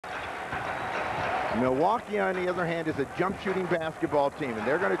Milwaukee, on the other hand, is a jump shooting basketball team, and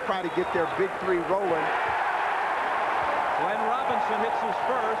they're going to try to get their big three rolling. When Robinson hits his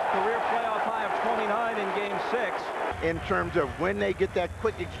first career playoff high of 29 in Game 6. In terms of when they get that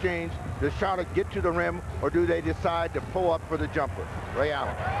quick exchange, does Charlotte get to the rim, or do they decide to pull up for the jumper? Ray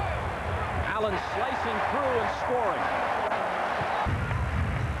Allen. Allen slicing through and scoring.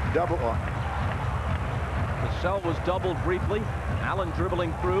 Double up. Cassell was doubled briefly. Allen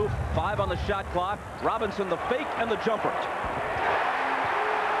dribbling through. 5 on the shot clock. Robinson the fake and the jumper.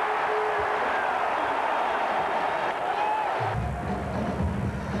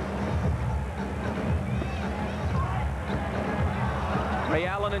 Ray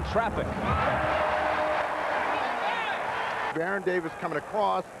Allen in traffic. Baron Davis coming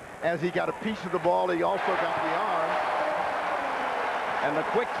across as he got a piece of the ball. He also got the arm. And the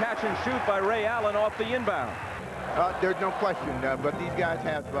quick catch and shoot by Ray Allen off the inbound. There's no question, but these guys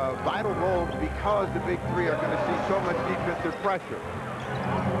have vital roles because the big three are going to see so much defensive pressure.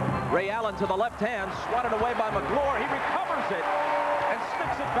 Ray Allen to the left hand, swatted away by McGlure. He recovers it and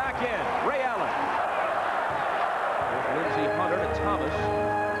sticks it back in. Ray Allen. Lindsey Hunter to Thomas.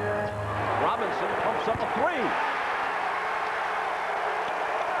 Robinson pumps up a 3.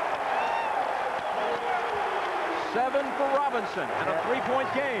 Seven for Robinson and a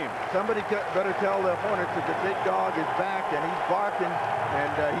 3-point game. Somebody better tell the Hornets that the big dog is back and he's barking,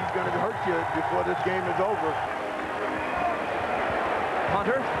 and he's going to hurt you before this game is over.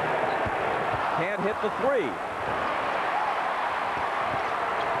 Hunter can't hit the 3.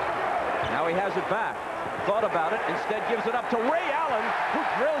 Now he has it back. Thought about it, instead gives it up to Ray Allen, who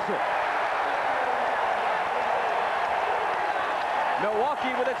drills it.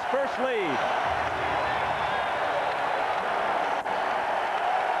 Milwaukee with its first lead.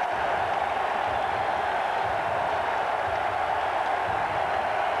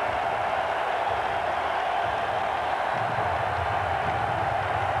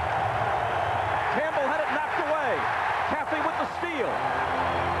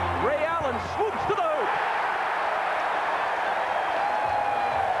 Ray Allen swoops to the hoop.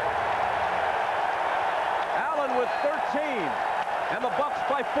 Allen with 13, and the Bucks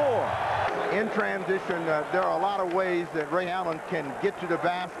by 4. In transition, there are a lot of ways that Ray Allen can get to the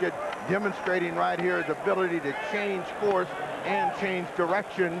basket, demonstrating right here his ability to change course and change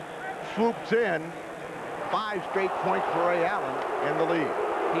direction. Swoops in. 5 straight points for Ray Allen in the lead.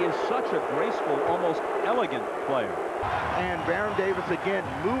 He is such a graceful, almost elegant player. And Baron Davis again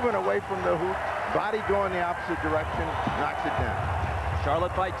moving away from the hoop, body going the opposite direction, knocks it down.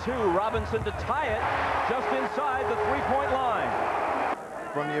 Charlotte by 2. Robinson to tie it just inside the 3-point line.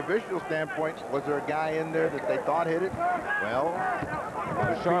 From the official standpoint, was there a guy in there that they thought hit it? Well,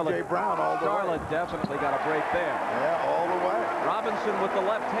 it was Charlotte, P.J. Brown all the way. Charlotte definitely got a break there. Yeah, all the way. Robinson with the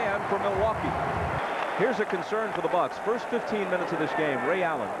left hand for Milwaukee. Here's a concern for the Bucks. First 15 minutes of this game, Ray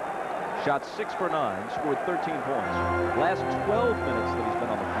Allen shot 6 for 9, scored 13 points. Last 12 minutes that he's been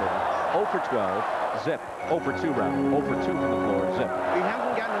on the floor, 0 for 12, zip. 0 for 2 rather, 0 for 2 from the floor, zip. He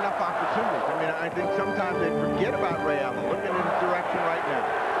hasn't gotten enough opportunities. I mean, I think sometimes they forget about Ray Allen. Looking in his direction right now.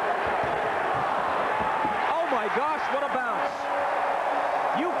 Oh my gosh, what a bounce.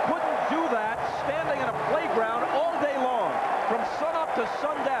 You couldn't do that standing in a playground all day long. From sun up to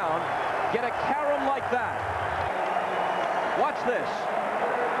sundown, get a carom like that. Watch this.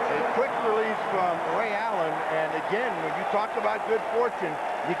 A quick release from Ray Allen, and again, when you talk about good fortune,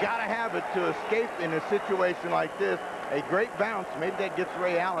 you got to have it to escape in a situation like this. A great bounce, maybe that gets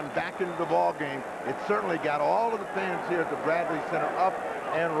Ray Allen back into the ball game. It certainly got all of the fans here at the Bradley Center up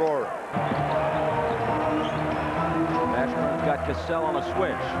and roaring. Mashburn's got Cassell on a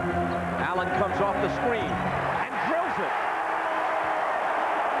switch. Allen comes off the screen and drills it.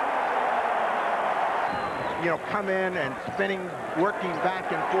 You know, come in and spinning, working back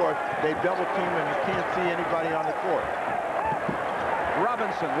and forth. They double team and you can't see anybody on the court.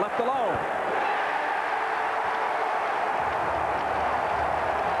 Robinson left alone.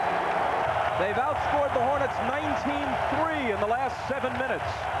 They've outscored the Hornets 19-3 in the last 7 minutes.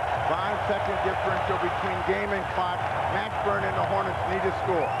 5-second differential between game and clock. Mashburn and the Hornets need to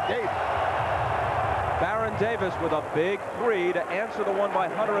score. Davis. Baron Davis with a big 3 to answer the one by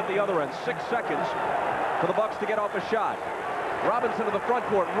Hunter at the other end. 6 seconds for the Bucks to get off a shot. Robinson to the front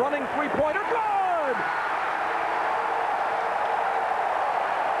court, running three-pointer, good!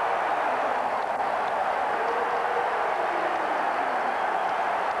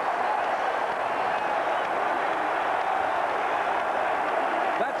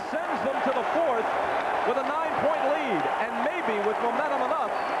 That sends them to the 4th with a 9-point lead, and maybe with momentum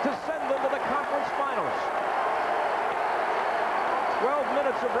enough to send them to the conference finals. 12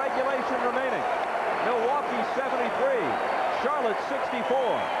 minutes of regulation remaining. Milwaukee 73, Charlotte 64.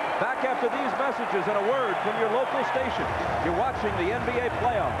 Back after these messages and a word from your local station. You're watching the NBA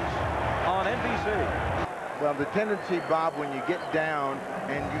playoffs on NBC. Well, the tendency, Bob, when you get down,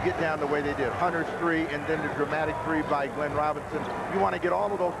 and you get down the way they did, Hunter's three, and then the dramatic three by Glenn Robinson, you want to get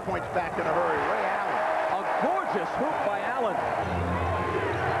all of those points back in a hurry. Ray Allen. A gorgeous hoop by Allen.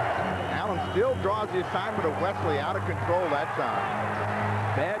 Allen still draws the assignment of Wesley out of control that time.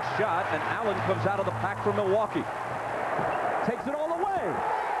 Bad shot, and Allen comes out of the pack for Milwaukee. Takes it all away.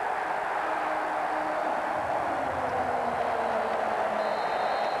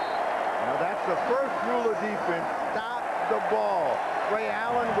 Now that's the first rule of defense. Stop the ball. Ray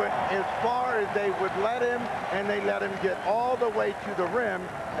Allen went as far as they would let him, and they let him get all the way to the rim.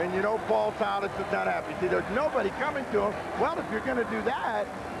 And you know Paul Silas is not happy. See, there's nobody coming to him. Well, if you're going to do that,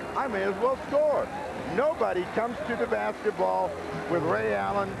 I may as well score. Nobody comes to the basketball with Ray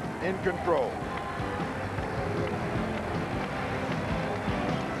Allen in control.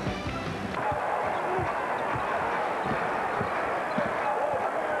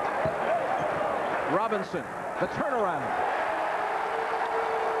 Robinson, the turnaround.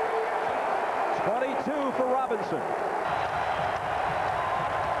 22 for Robinson.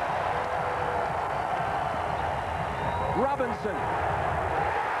 Robinson.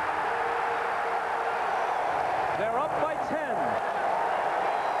 They're up by 10.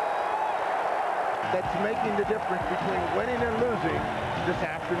 That's making the difference between winning and losing this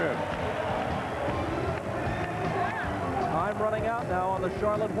afternoon. Time running out now on the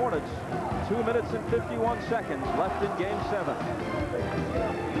Charlotte Hornets. 2 minutes and 51 seconds left in Game 7.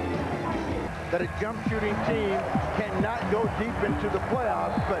 That a jump shooting team cannot go deep into the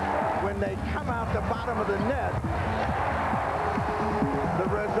playoffs, but when they come out the bottom of the net, the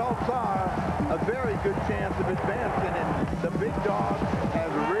results are a very good chance of advancing, and the big dogs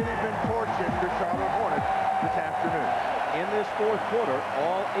have really been torching the Charlotte Hornets this afternoon. In this fourth quarter,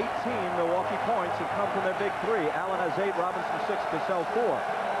 all 18 Milwaukee points have come from their big three. Allen has 8, Robinson 6, Cassell 4.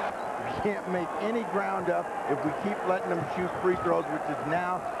 Can't make any ground up if we keep letting them shoot free throws, which is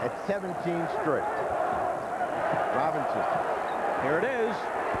now at 17 straight. Robinson. Here it is,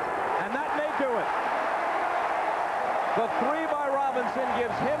 and that may do it. The three by Robinson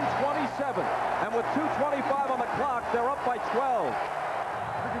gives him 27, and with 2:25 on the clock, they're up by 12.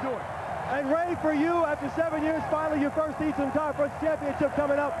 We can do it. And Ray, for you, after 7 years, finally your first Eastern Conference championship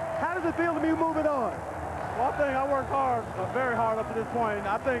coming up. How does it feel to be moving on? Well, I think I worked hard, very hard up to this point. And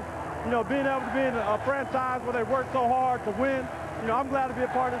I think, you know, being able to be in a franchise where they worked so hard to win, you know, I'm glad to be a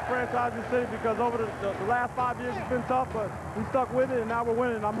part of this franchise in the city, because over the last 5 years it's been tough, but we stuck with it, and now we're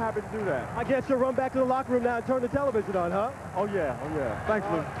winning, and I'm happy to do that. I guess you'll run back to the locker room now and turn the television on, huh? Oh, yeah. Thanks,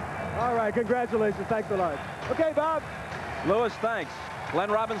 Lou. All right, congratulations. Thanks a lot. Okay, Bob. Lewis, thanks. Glenn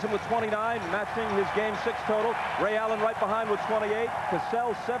Robinson with 29, matching his Game 6 total. Ray Allen right behind with 28.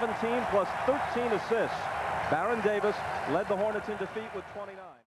 Cassell 17 plus 13 assists. Baron Davis led the Hornets in defeat with 29.